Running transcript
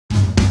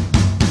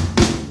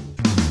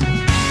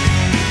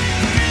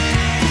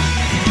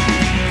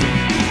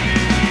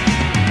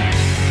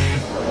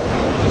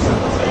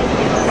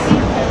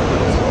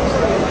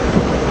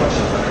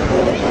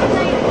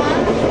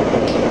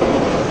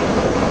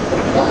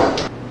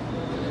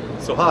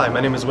So hi,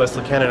 my name is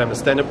Wesley and I'm a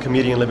stand-up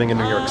comedian living in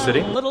New York City.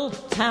 Little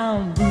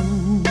town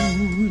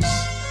blues.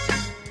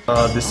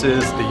 This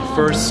is the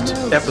first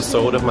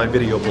episode of my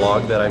video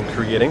blog that I'm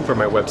creating for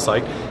my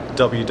website,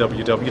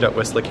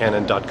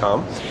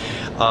 www.wesleycannon.com.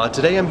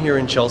 Today I'm here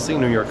in Chelsea,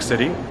 New York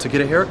City, to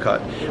get a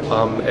haircut.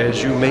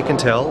 As you may can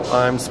tell,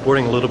 I'm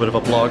sporting a little bit of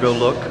a bloggo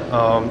look,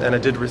 and I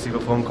did receive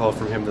a phone call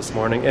from him this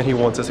morning, and he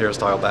wants his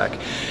hairstyle back.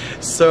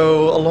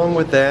 So along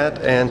with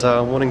that, and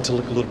wanting to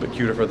look a little bit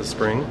cuter for the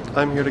spring,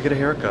 I'm here to get a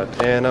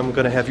haircut, and I'm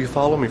going to have you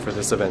follow me for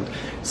this event.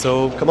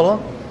 So come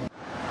along.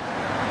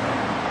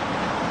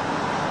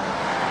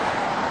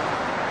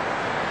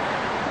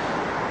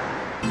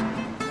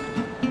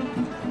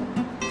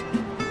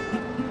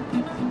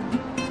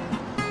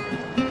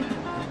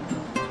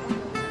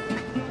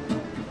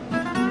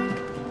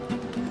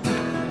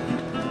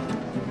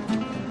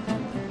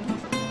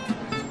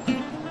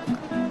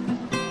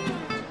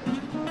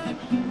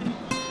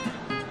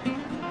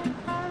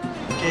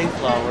 Gay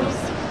flowers.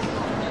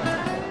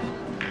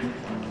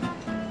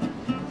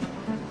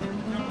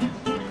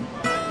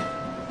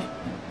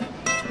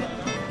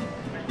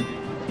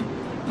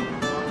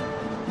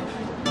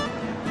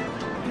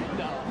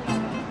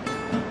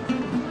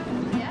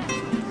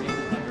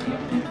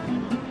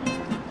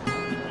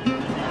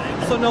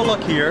 So no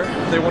luck here.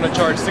 They want to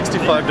charge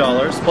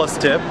 $65 plus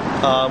tip,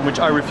 which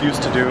I refuse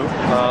to do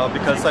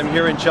because I'm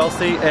here in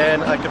Chelsea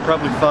and I could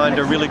probably find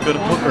a really good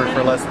hooker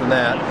for less than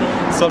that.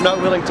 So I'm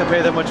not willing to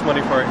pay that much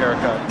money for a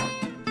haircut.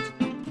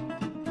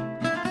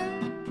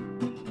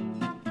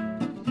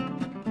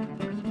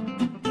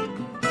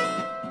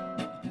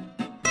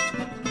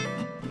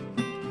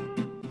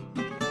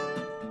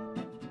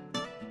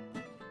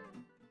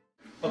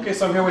 Okay,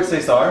 so I'm here with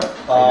Cesar.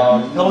 How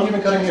long have you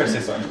been cutting hair,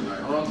 Cesar?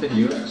 Around 10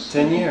 years.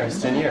 10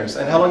 years, 10 years.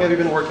 And how long have you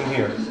been working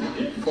here?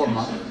 4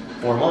 months.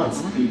 4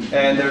 months.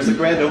 And there's a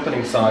grand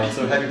opening sign.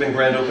 So have you been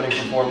grand opening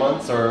for 4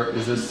 months, or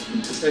is this?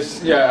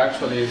 Yeah,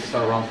 actually it's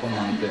around 4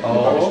 months. Yeah.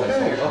 Oh,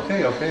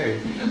 okay.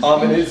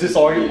 And is this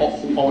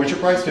always your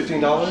price?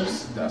 $15?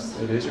 Yes.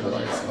 It is your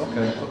price.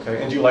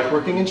 Okay. And do you like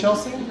working in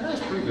Chelsea? Yeah,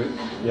 it's pretty good.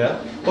 Yeah.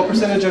 What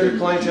percentage of your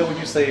clientele would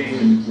you say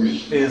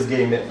is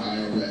gay men?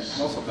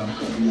 Most of them.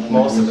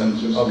 Most of them.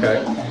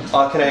 Okay.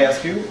 Can I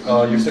ask you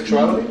your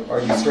sexuality? Are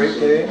you straight,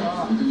 gay?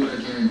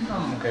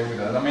 I'm okay with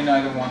that. I mean,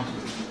 I don't want to.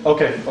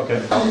 Okay.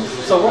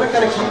 So I want to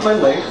kind of keep my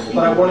length,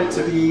 but I want it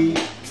to be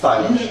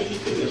stylish.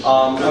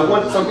 I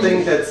want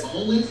something that's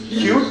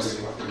cute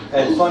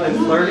and fun and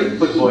flirty,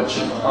 but butch.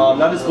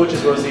 Not as butch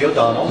as Rosie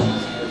O'Donnell.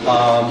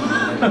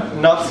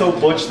 Not so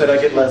butch that I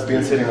get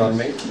lesbians hitting on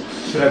me.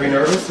 Should I be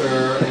nervous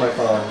or am I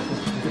fine?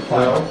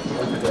 No?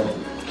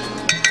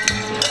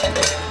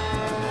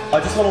 I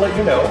just want to let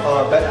you know,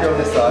 back here on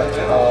this side,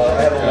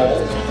 I have a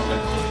mole.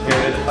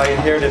 I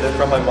inherited it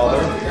from my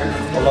mother,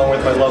 along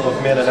with my love of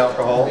men and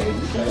alcohol.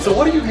 So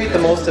what do you hate the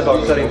most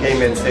about cutting gay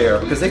men's hair?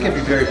 Because they can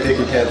be very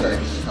picky, can't they?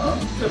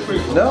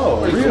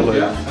 No, really?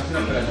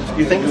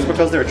 You think it's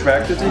because they're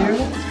attracted to you?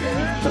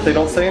 That they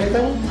don't say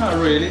anything? Not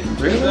really.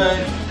 Really?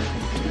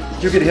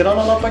 Do you get hit on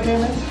a lot by gay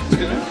men?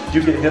 Do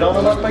you get hit on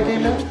a lot by gay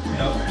men?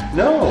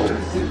 No.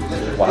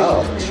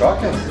 Wow,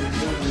 shocking.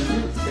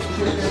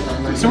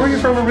 So where are you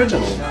from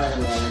originally?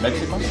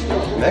 Mexico.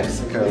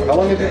 Mexico. How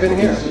long have you been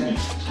here?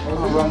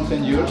 Around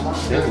 10 years.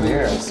 10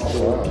 years. Oh,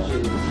 wow.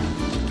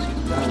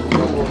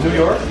 New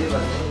York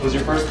was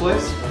your first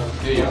place?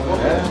 Yeah.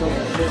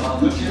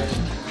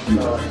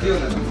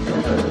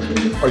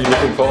 Are you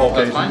looking for?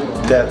 Okay.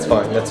 That's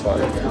fine. That's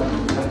fine.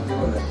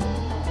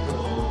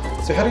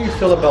 So how do you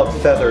feel about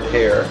feathered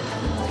hair?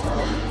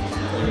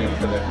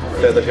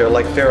 Feathered hair,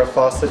 like Farrah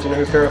Fawcett. Do you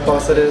know who Farrah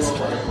Fawcett is?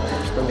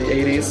 From the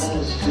 80s.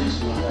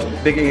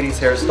 Big 80s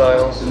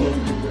hairstyle.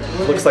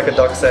 Looks like a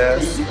duck's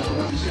ass.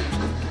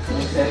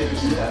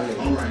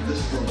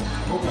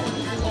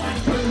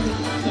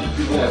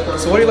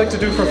 So what do you like to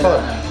do for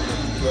fun?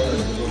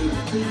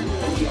 Do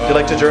you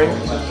like to drink?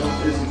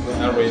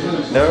 Not really.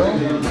 No?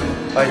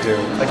 I do.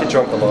 I get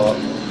drunk a lot.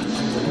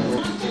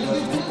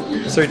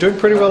 So you're doing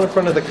pretty well in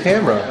front of the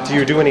camera. Do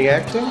you do any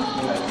acting?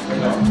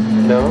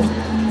 No?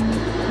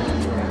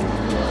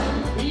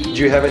 Do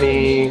you have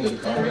any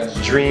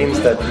dreams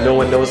that no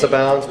one knows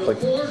about? Like,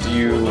 do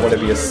you want to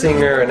be a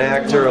singer, an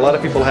actor? A lot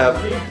of people have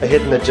a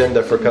hidden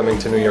agenda for coming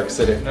to New York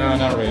City. No,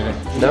 not really.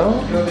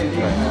 No?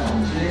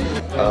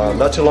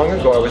 Not too long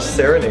ago I was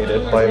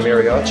serenaded by a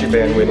mariachi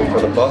band waiting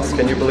for the bus.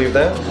 Can you believe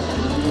that?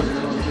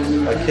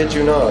 I kid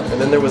you not. And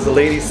then there was a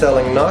lady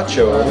selling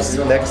nachos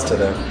next to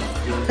them.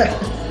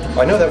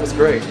 I know that was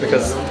great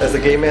because as a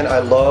gay man I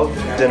love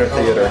dinner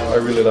theater. I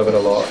really love it a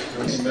lot.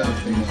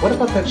 What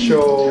about that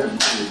show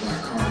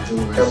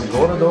El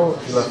Gordo y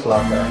la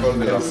Flaca?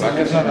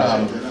 It's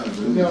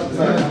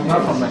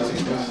not from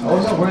Mexico. Oh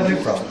no, where are they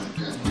from?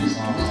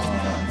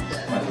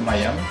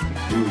 Miami.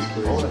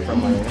 Oh, they're from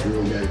Miami.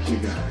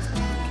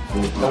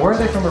 Now where are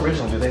they from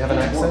originally? Do they have an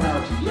accent?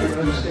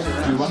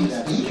 Cubans.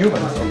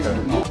 Cubans, okay.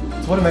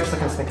 So what do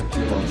Mexicans think of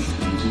Cubans?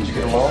 Did you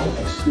get along?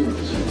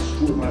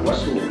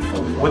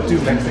 What do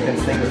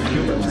Mexicans think of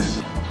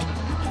Cubans?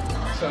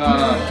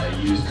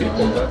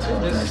 People, that's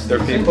it. Yes.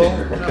 They're people?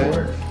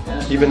 Okay.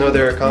 Even though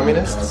they're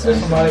communists?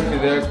 Somalically,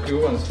 they're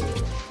Cubans.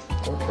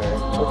 Okay,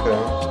 okay.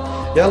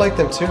 Yeah, I like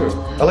them too.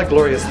 I like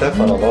Gloria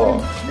Estefan a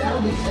lot.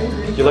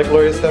 You like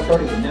Gloria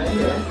Estefan?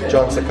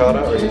 John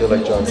Cicada, or you do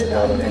like John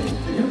Cicada?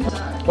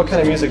 What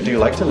kind of music do you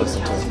like to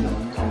listen to?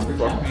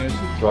 Rock music.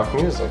 Rock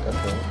music,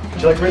 okay. Do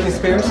you like Britney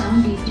Spears?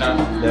 No.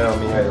 No,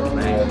 me either.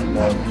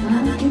 No.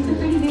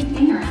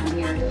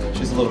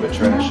 She's a little bit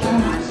trashy.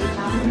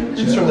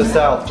 She's from the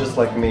South, just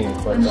like me,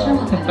 but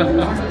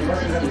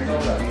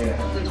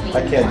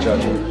I can't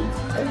judge her.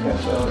 I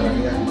can't judge her.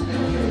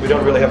 We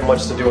don't really have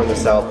much to do in the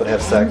South but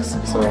have sex,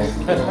 so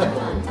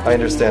I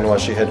understand why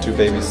she had 2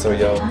 babies so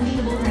young.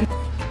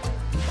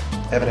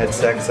 Haven't had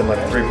sex in like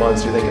 3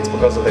 months. You think it's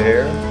because of the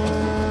hair?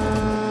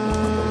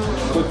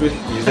 Could be.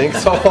 You think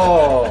so?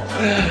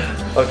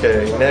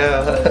 Okay,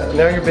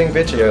 now you're being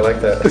bitchy. I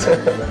like that.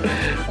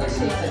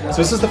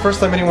 So this is the first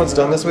time anyone's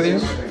done this with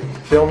you?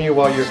 Film you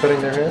while you're cutting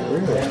their hair?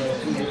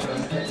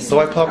 Really? So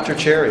I popped your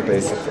cherry,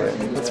 basically.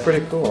 That's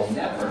pretty cool.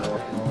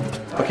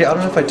 Okay, I don't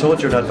know if I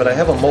told you or not, but I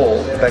have a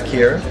mole back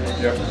here.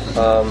 Yeah.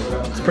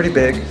 It's pretty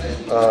big.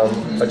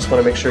 I just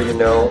want to make sure you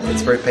know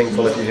it's very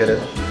painful if you hit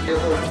it.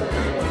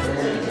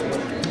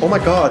 Oh my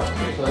god,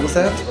 what was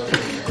that?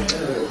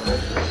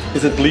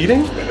 Is it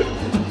bleeding?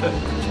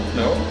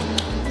 No.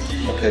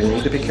 Okay, you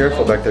need to be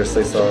careful back there,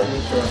 Cesar.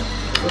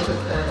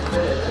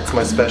 It's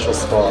my special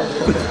spot.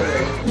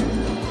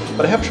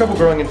 But I have trouble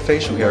growing in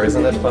facial hair,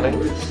 isn't that funny?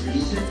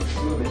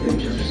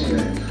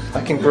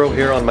 I can grow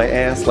hair on my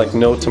ass like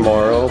no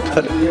tomorrow,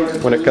 but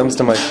when it comes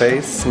to my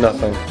face,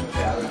 nothing.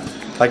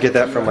 I get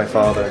that from my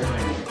father.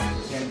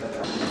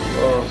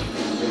 Oh.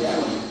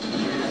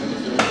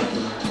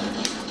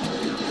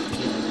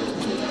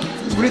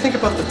 What do you think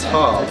about the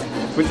top?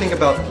 What do you think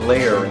about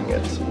layering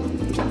it?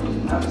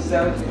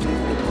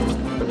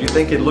 Do you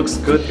think it looks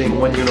good being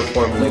one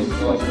uniform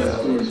length like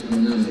that?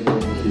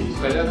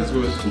 But that is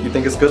good. You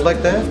think it's good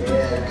like that?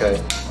 Okay.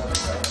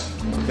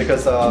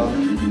 Because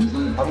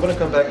I'm going to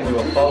come back and do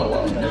a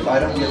follow-up. And if I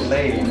don't get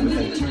laid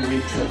within 2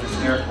 weeks of this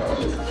haircut,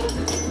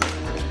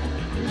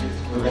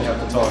 we're going to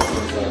have to talk to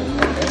each other.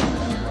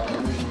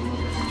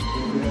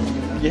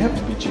 You have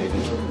to be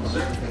jaded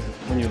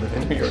when you live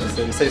in New York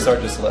City. Cesar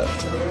just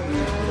left. I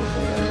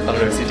don't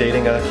know, is he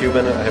dating a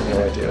Cuban? I have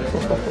no idea.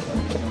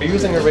 Are you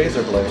using a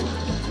razor blade?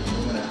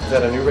 Is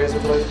that a new razor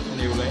blade?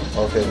 New lane.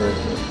 Okay, very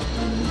good.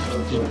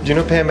 Do you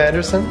know Pam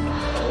Anderson?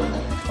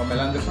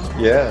 Pamela Anderson?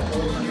 Yeah.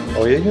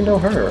 Oh yeah, you know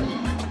her.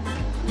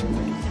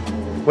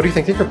 What do you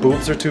think? Think her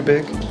boobs are too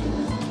big?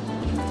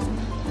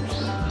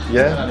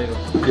 Yeah?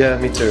 Yeah,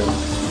 me too.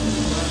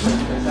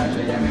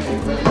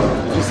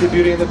 Did you see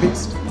Beauty and the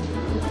Beast?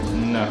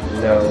 No.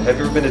 No. Have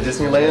you ever been to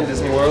Disneyland,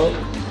 Disney World?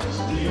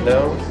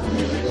 No?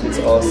 It's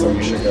awesome,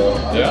 you should go.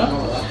 Yeah?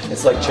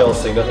 It's like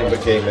Chelsea, nothing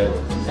but gay men.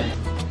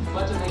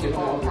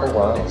 Oh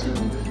wow.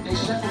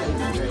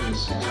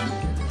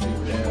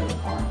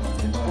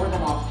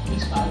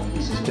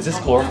 Is this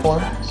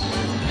chloroform?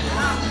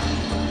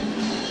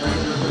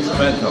 It's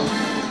mental.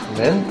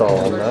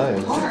 Menthol,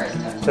 nice.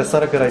 That's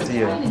not a good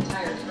idea.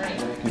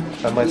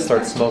 I might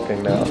start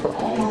smoking now.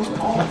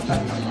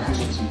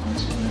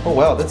 Oh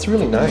wow, that's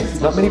really nice.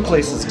 Not many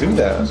places do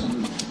that.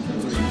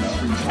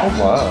 Oh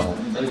wow.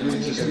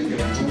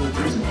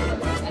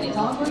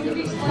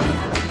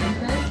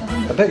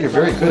 I bet you're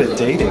very good at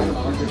dating.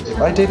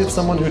 If I dated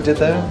someone who did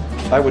that,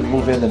 I would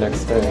move in the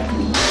next day.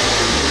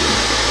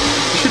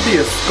 You should be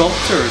a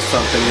sculptor or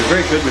something. You're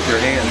very good with your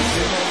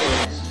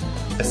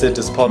hands. I said,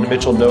 does Paul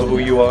Mitchell know who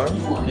you are?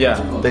 Yeah.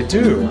 They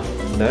do.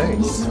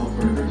 Nice.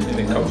 In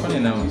the company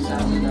knows.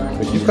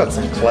 But you've got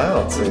some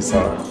clout,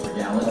 Cesar.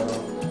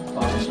 I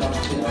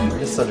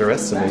just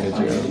underestimated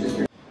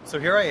you. So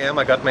here I am,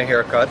 I got my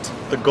hair cut.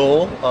 The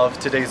goal of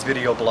today's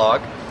video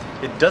blog.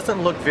 It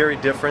doesn't look very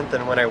different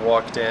than when I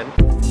walked in.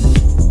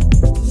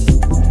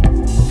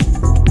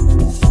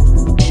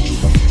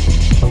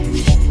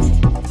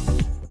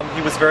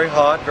 He was very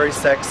hot, very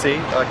sexy,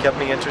 kept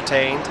me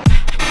entertained.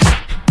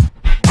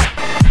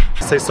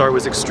 Cesar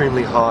was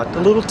extremely hot, a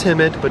little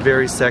timid, but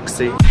very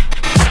sexy.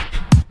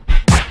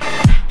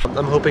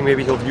 I'm hoping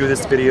maybe he'll view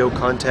this video,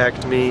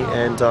 contact me,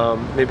 and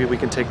maybe we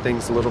can take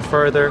things a little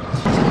further.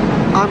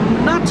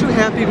 I'm not too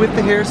happy with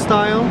the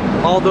hairstyle,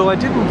 although I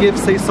didn't give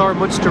Cesar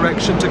much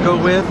direction to go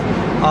with.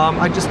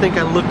 I just think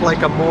I look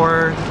like a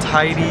more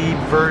tidy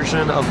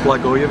version of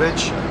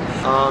Blagojevich.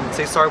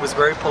 Cesar was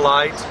very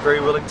polite, very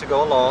willing to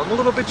go along, a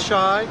little bit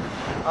shy,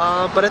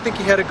 but I think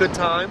he had a good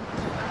time.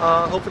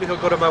 Hopefully he'll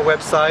go to my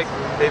website,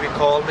 maybe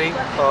call me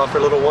for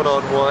a little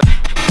one-on-one.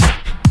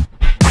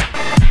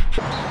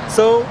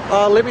 So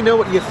let me know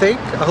what you think.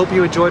 I hope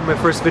you enjoyed my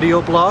first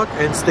video blog,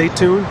 and stay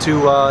tuned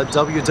to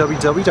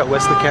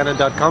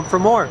www.wesleycannon.com for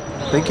more.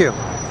 Thank you.